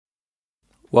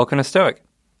Welcome to Stoic,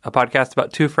 a podcast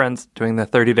about two friends doing the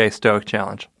 30-day Stoic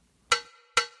challenge.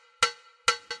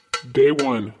 Day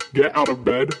 1. Get out of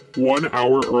bed 1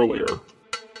 hour earlier.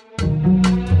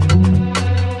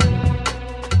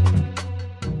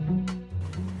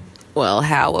 Well,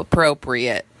 how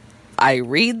appropriate. I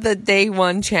read the day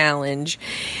 1 challenge,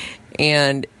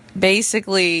 and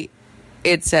basically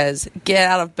it says, get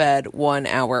out of bed 1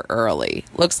 hour early.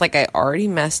 Looks like I already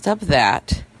messed up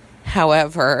that.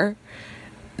 However,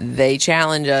 they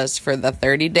challenge us for the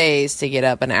 30 days to get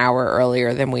up an hour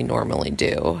earlier than we normally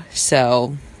do.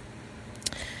 So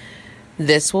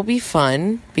this will be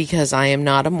fun because I am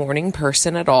not a morning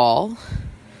person at all.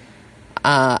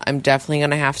 I'm definitely going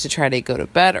to have to try to go to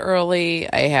bed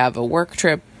early. I have a work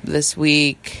trip this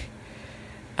week.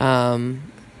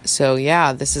 So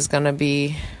yeah, this is going to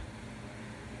be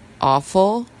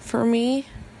awful for me.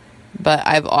 But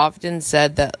I've often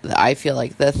said that I feel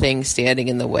like the thing standing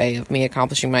in the way of me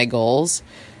accomplishing my goals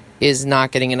is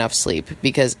not getting enough sleep,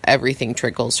 because everything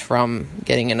trickles from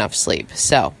getting enough sleep.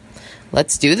 So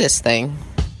let's do this thing.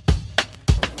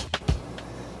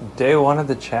 Day 1 of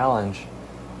the challenge.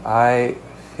 I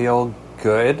feel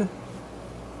good.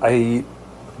 I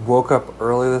woke up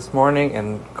early this morning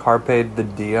and carpe the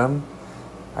diem.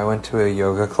 I went to a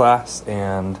yoga class,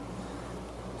 and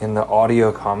in the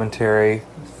audio commentary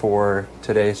for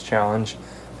today's challenge,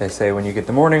 they say when you get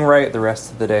the morning right, the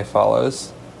rest of the day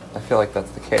follows. I feel like that's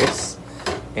the case.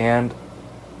 And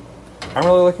I'm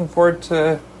really looking forward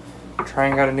to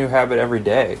trying out a new habit every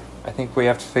day. I think we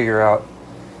have to figure out,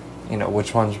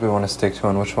 which ones we want to stick to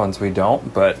and which ones we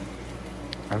don't. But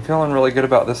I'm feeling really good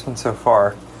about this one so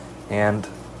far. And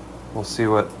we'll see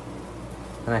what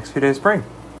the next few days bring.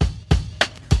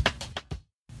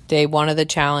 Day 1 of the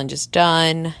challenge is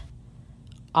done.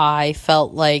 I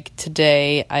felt like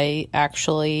today I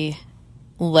actually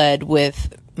led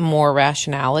with more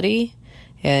rationality,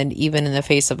 and even in the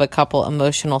face of a couple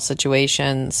emotional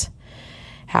situations,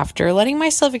 after letting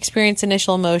myself experience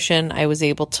initial emotion, I was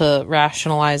able to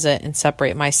rationalize it and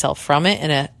separate myself from it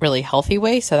in a really healthy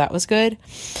way, so that was good.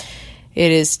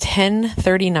 It is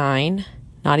 10:39,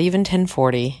 not even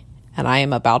 10:40. And I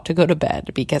am about to go to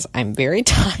bed because I'm very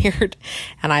tired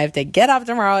and I have to get up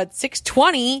tomorrow at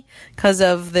 6:20 because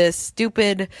of this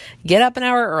stupid get up an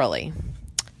hour early.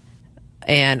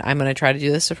 And I'm going to try to do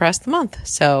this the rest of the month.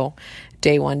 So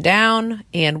day 1 down,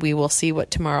 and we will see what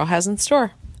tomorrow has in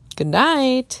store. Good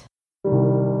night.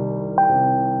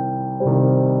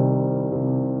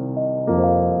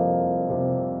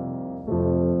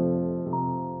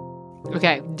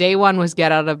 Okay, day 1 was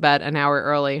get out of bed an hour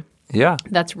early. Yeah.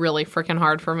 That's really freaking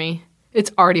hard for me.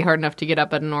 It's already hard enough to get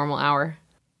up at a normal hour.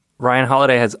 Ryan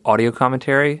Holiday has audio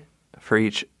commentary for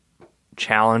each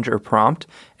challenge or prompt,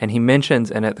 and he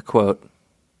mentions in it the quote,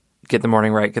 get the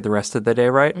morning right, get the rest of the day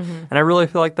right. Mm-hmm. And I really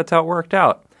feel like that's how it worked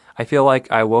out. I feel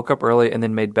like I woke up early and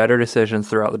then made better decisions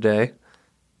throughout the day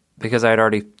because I had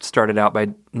already started out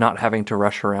by not having to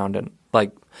rush around and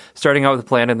starting out with a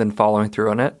plan and then following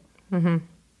through on it,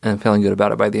 and feeling good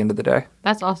about it by the end of the day.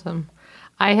 That's awesome.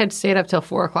 I had stayed up till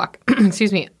 4 o'clock.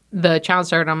 Excuse me. The challenge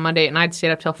started on Monday, and I'd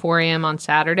stayed up till 4 a.m. on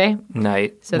Saturday.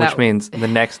 Night, which means the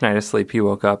next night of sleep you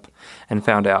woke up and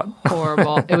found out.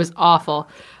 Horrible. It was awful.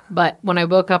 But when I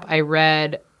woke up, I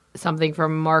read something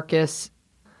from Marcus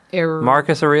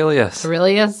Aurelius,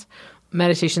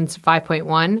 Meditations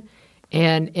 5.1.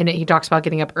 And in it, he talks about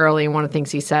getting up early. And one of the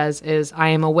things he says is, I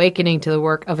am awakening to the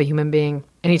work of a human being.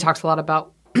 And he talks a lot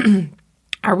about...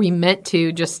 Are we meant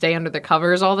to just stay under the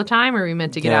covers all the time, or are we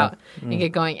meant to get out and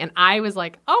get going? And I was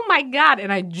like, oh, my God.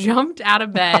 And I jumped out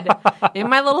of bed in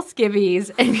my little skivvies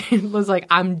and was like,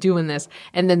 I'm doing this.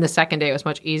 And then the second day was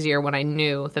much easier when I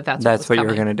knew that that's what you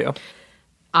were going to do.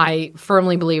 I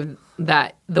firmly believe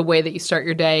that the way that you start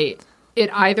your day, it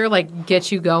either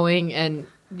gets you going and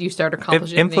you start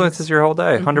accomplishing It influences things. your whole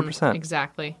day, 100%.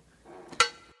 Exactly.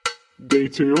 Day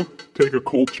 2. Take a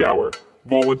cold shower.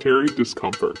 Voluntary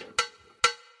discomfort.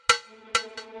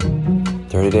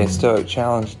 30-day Stoic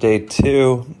challenge, day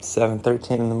 2,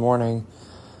 7:13 in the morning.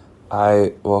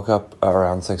 I woke up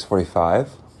around 6:45.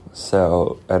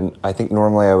 And I think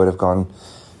normally I would have gone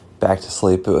back to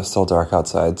sleep. It was still dark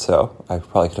outside, so I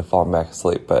probably could have fallen back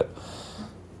asleep. But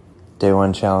day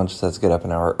 1 challenge says get up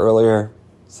an hour earlier,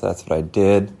 so that's what I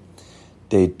did.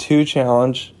 Day 2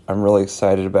 challenge I'm really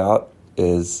excited about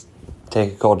is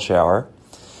take a cold shower.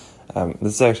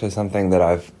 This is actually something that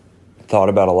I've thought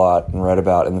about a lot and read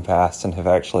about in the past and have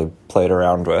actually played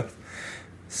around with.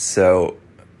 So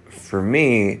for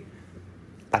me,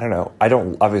 I don't know. I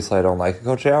don't like a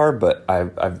cold shower, but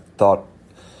I've thought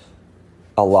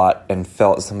a lot and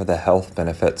felt some of the health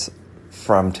benefits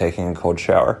from taking a cold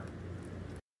shower.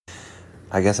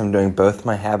 I guess I'm doing both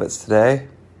my habits today.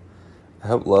 I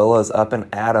hope Lola's up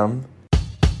and at 'em.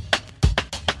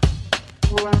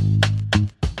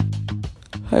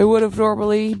 I would have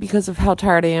normally, because of how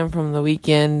tired I am from the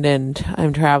weekend and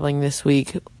I'm traveling this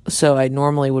week, so I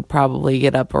normally would probably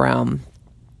get up around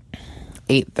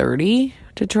 8:30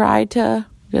 to try to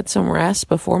get some rest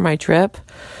before my trip,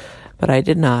 but I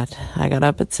did not. I got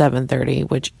up at 7:30,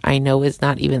 which I know is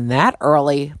not even that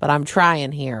early, but I'm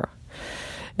trying here.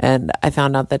 And I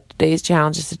found out that today's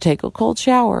challenge is to take a cold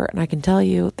shower, and I can tell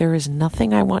you there is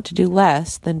nothing I want to do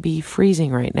less than be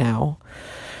freezing right now.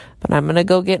 But I'm going to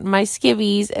go get my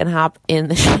skivvies and hop in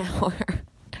the shower.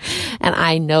 And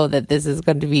I know that this is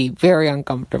going to be very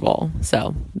uncomfortable.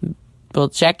 So we'll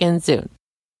check in soon.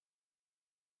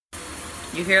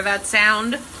 You hear that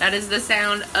sound? That is the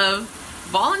sound of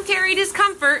voluntary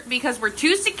discomfort because we're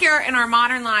too secure in our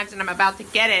modern lives and I'm about to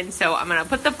get in. So I'm going to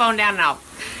put the phone down now.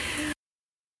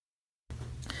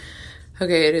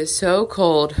 Okay, it is so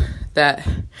cold that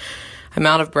I'm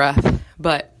out of breath.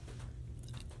 But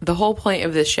the whole point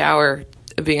of this shower,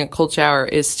 being a cold shower,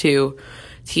 is to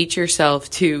teach yourself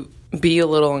to be a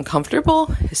little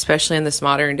uncomfortable, especially in this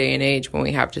modern day and age when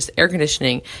we have just air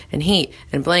conditioning and heat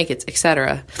and blankets,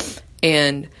 etc.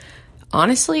 And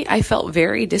honestly, I felt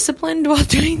very disciplined while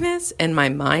doing this, and my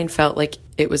mind felt like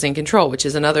it was in control, which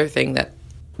is another thing that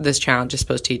this challenge is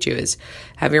supposed to teach you, is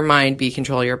have your mind be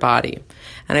control of your body.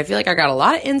 And I feel like I got a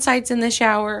lot of insights in this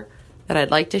shower that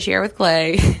I'd like to share with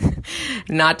Clay,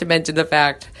 not to mention the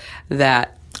fact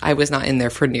that I was not in there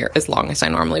for near as long as I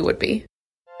normally would be.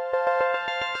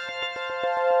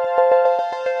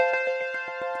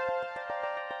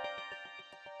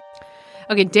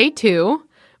 Okay, day 2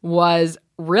 was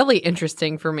really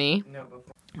interesting for me.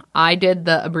 I did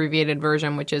the abbreviated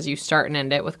version, which is you start and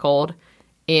end it with cold.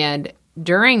 And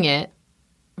during it,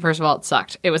 first of all, it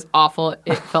sucked. It was awful.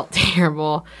 It felt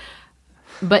terrible.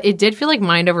 But it did feel like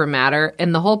mind over matter.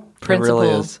 And the whole principle, It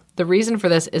really is. The reason for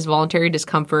this is voluntary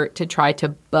discomfort to try to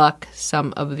buck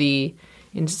some of the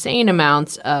insane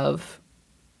amounts of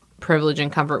privilege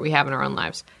and comfort we have in our own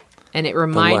lives. And it The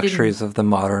reminded luxuries of the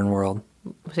modern world.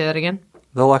 Say that again?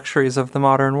 The luxuries of the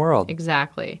modern world.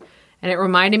 Exactly. And it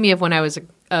reminded me of when I was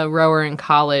a rower in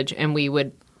college and we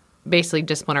would basically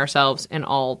discipline ourselves in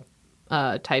all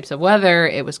types of weather.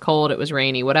 It was cold, it was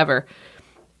rainy, whatever.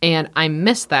 And I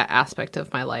missed that aspect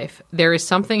of my life. There is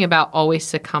something about always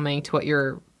succumbing to what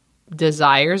your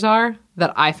desires are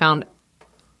that I found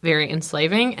very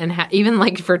enslaving. And even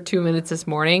like for 2 minutes this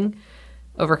morning,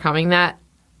 overcoming that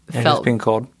And felt... just being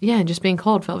cold. Yeah, just being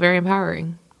cold felt very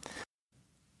empowering.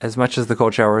 As much as the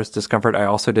cold shower is discomfort, I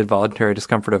also did voluntary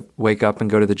discomfort of wake up and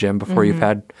go to the gym before you've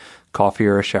had coffee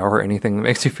or a shower or anything that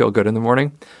makes you feel good in the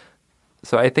morning.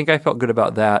 So I think I felt good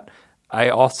about that. I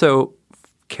also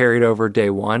carried over day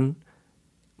 1.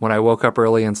 When I woke up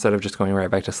early, instead of just going right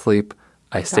back to sleep,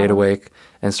 I stayed awake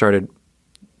and started,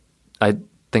 I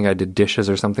think I did dishes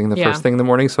or something the first thing in the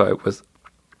morning. So I was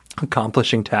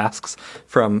accomplishing tasks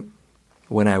from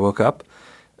when I woke up.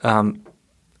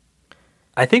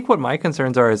 I think what my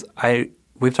concerns are is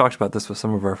we've talked about this with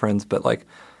some of our friends, but like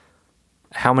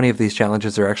how many of these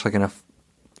challenges are actually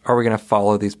are we going to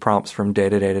follow these prompts from day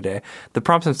to day to day? The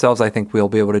prompts themselves, I think we'll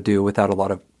be able to do without a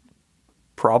lot of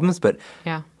problems, but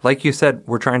like you said,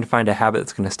 we're trying to find a habit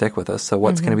that's going to stick with us. So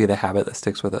what's going to be the habit that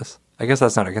sticks with us? I guess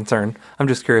that's not a concern. I'm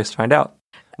just curious to find out.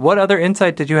 What other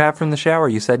insight did you have from the shower?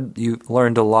 You said you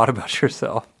learned a lot about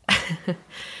yourself.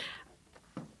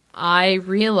 I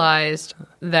realized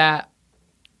that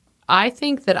I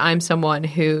think that I'm someone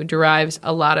who derives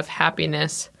a lot of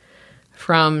happiness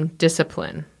from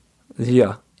discipline.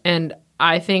 Yeah. And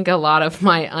I think a lot of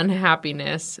my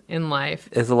unhappiness in life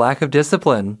Is a lack of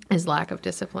discipline. is lack of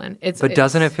discipline. But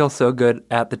doesn't it feel so good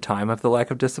at the time of the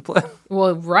lack of discipline?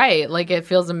 Well, right. Like it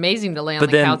feels amazing to lay on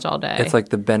the couch all day. It's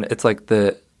like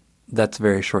that's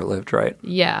very short-lived, right?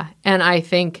 Yeah. And I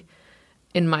think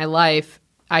in my life,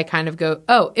 I kind of go,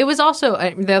 it was also,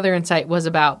 the other insight was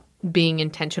about being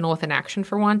intentional with an action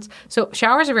for once. So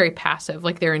showers are very passive.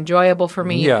 Like they're enjoyable for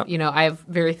me. Yeah. You know, I have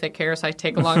very thick hair, so I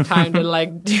take a long time to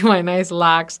like do my nice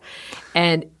locks.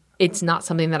 And it's not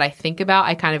something that I think about.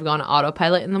 I kind of go on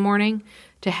autopilot in the morning.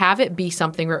 To have it be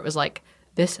something where it was like,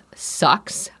 this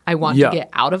sucks. I want to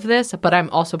get out of this, but I'm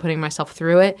also putting myself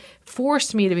through it.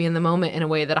 Forced me to be in the moment in a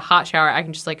way that a hot shower, I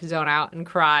can just like zone out and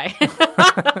cry.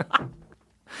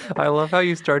 I love how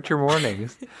you start your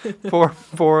mornings.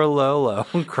 Poor Lolo,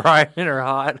 crying in her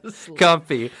hot,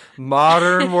 comfy,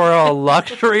 modern world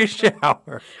luxury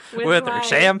shower with her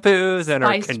shampoos and her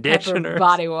Spiced conditioners. pepper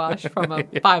body wash from a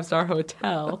 5-star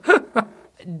hotel.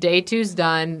 day 2's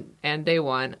done and day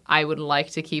 1. I would like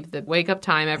to keep the wake up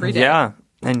time every day. Yeah,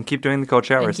 and keep doing the cold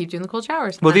showers. And keep doing the cold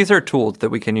showers. Well, these are tools that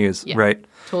we can use, Yeah. right?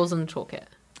 Tools in the toolkit.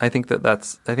 I think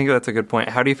that's a good point.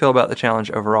 How do you feel about the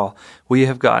challenge overall? We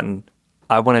have gotten,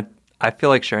 I feel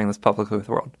like sharing this publicly with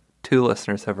the world. 2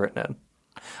 listeners have written in.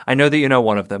 I know that you know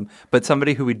one of them, but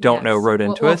somebody who we don't know wrote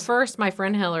into well, us. First, my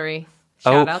friend Hillary.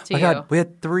 Shout out to my you. God, we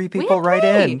had 3 people write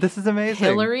in. This is amazing.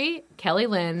 Hillary, Kelly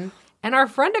Lynn, and our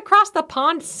friend across the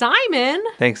pond, Simon.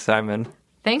 Thanks, Simon.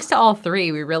 Thanks to all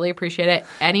 3. We really appreciate it.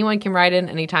 Anyone can write in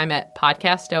anytime at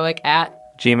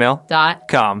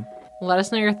podcaststoic@gmail.com. Let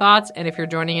us know your thoughts, and if you're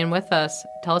joining in with us,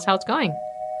 tell us how it's going.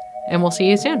 And we'll see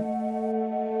you soon.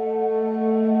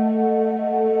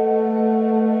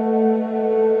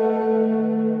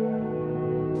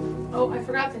 Oh, I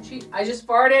forgot the cheese. I just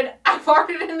farted. I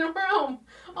farted in the room.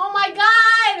 Oh my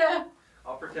God!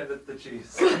 I'll pretend it's the cheese.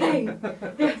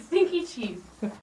 Stinky cheese.